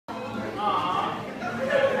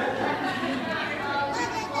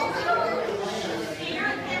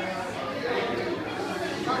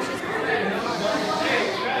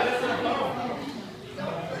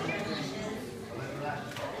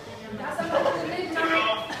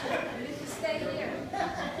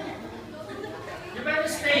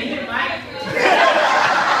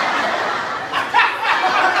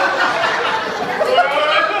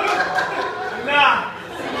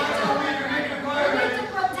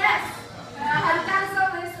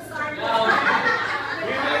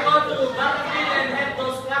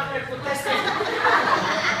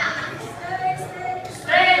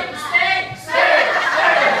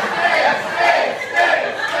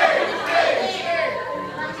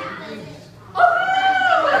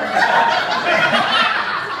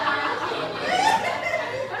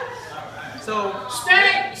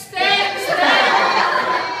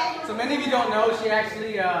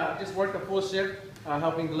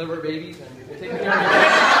helping deliver babies and taking care of the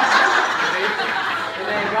babies. And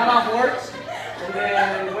then got off work, and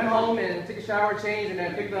then went home and took a shower, changed, and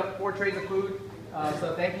then picked up 4 trays of food.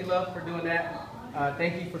 So thank you, love, for doing that.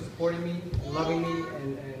 Thank you for supporting me, and loving me,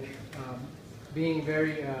 and being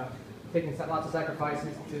very, taking lots of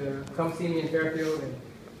sacrifices to come see me in Fairfield. And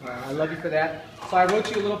I love you for that. So I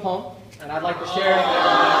wrote you a little poem, and I'd like to share it.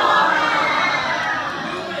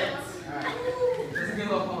 This is a good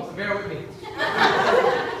little poem, so bear with me.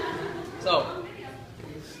 So,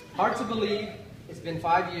 hard to believe, it's been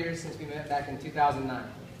 5 years since we met back in 2009.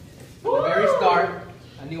 From the very start,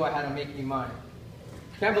 I knew I had to make you mine.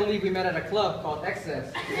 Can't believe we met at a club called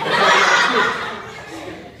Excess.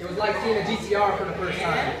 It was like seeing a GTR for the first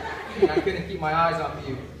time, and I couldn't keep my eyes off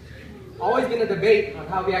you. Always been a debate on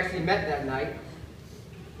how we actually met that night.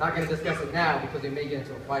 Not going to discuss it now because we may get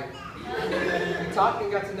into a fight. We talked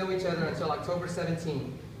and got to know each other until October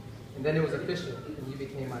 17, and then it was official, and you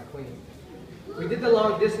became my queen. We did the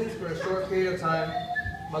long distance for a short period of time.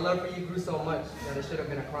 My love for you grew so much that it should have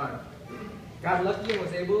been a crime. Got lucky and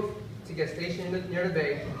was able to get stationed near the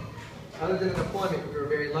bay. Other than the deployment, we were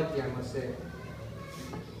very lucky, I must say.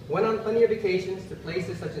 Went on plenty of vacations to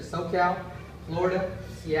places such as SoCal, Florida,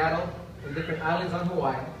 Seattle, and different islands on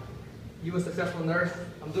Hawaii. You a successful nurse,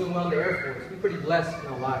 I'm doing well in the Air Force. We're pretty blessed,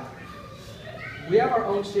 no lie. We have our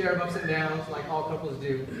own share of ups and downs, like all couples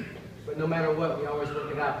do, but no matter what, we always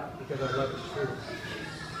work it out because our love is true.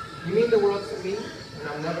 You mean the world to me, and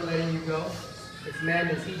I'm never letting you go. It's man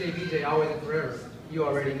and CJBJ, always and forever. You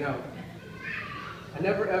already know. I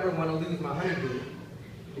never ever want to lose my honeybee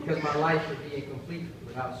because my life would be incomplete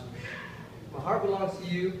without you. My heart belongs to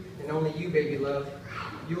you and only you, baby love.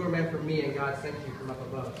 You were meant for me and God sent you from up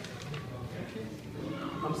above.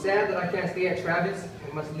 I'm sad that I can't stay at Travis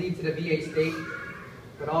and must leave to the VA state,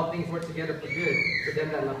 but all things work together for good for them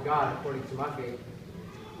that love God according to my faith.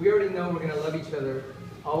 We already know we're going to love each other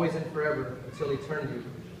always and forever until eternity.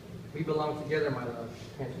 We belong together, my love,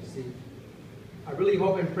 can't you see? I really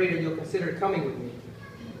hope and pray that you'll consider coming with me.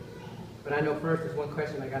 But I know first there's one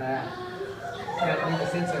question I gotta ask. Cathleen,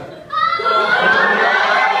 since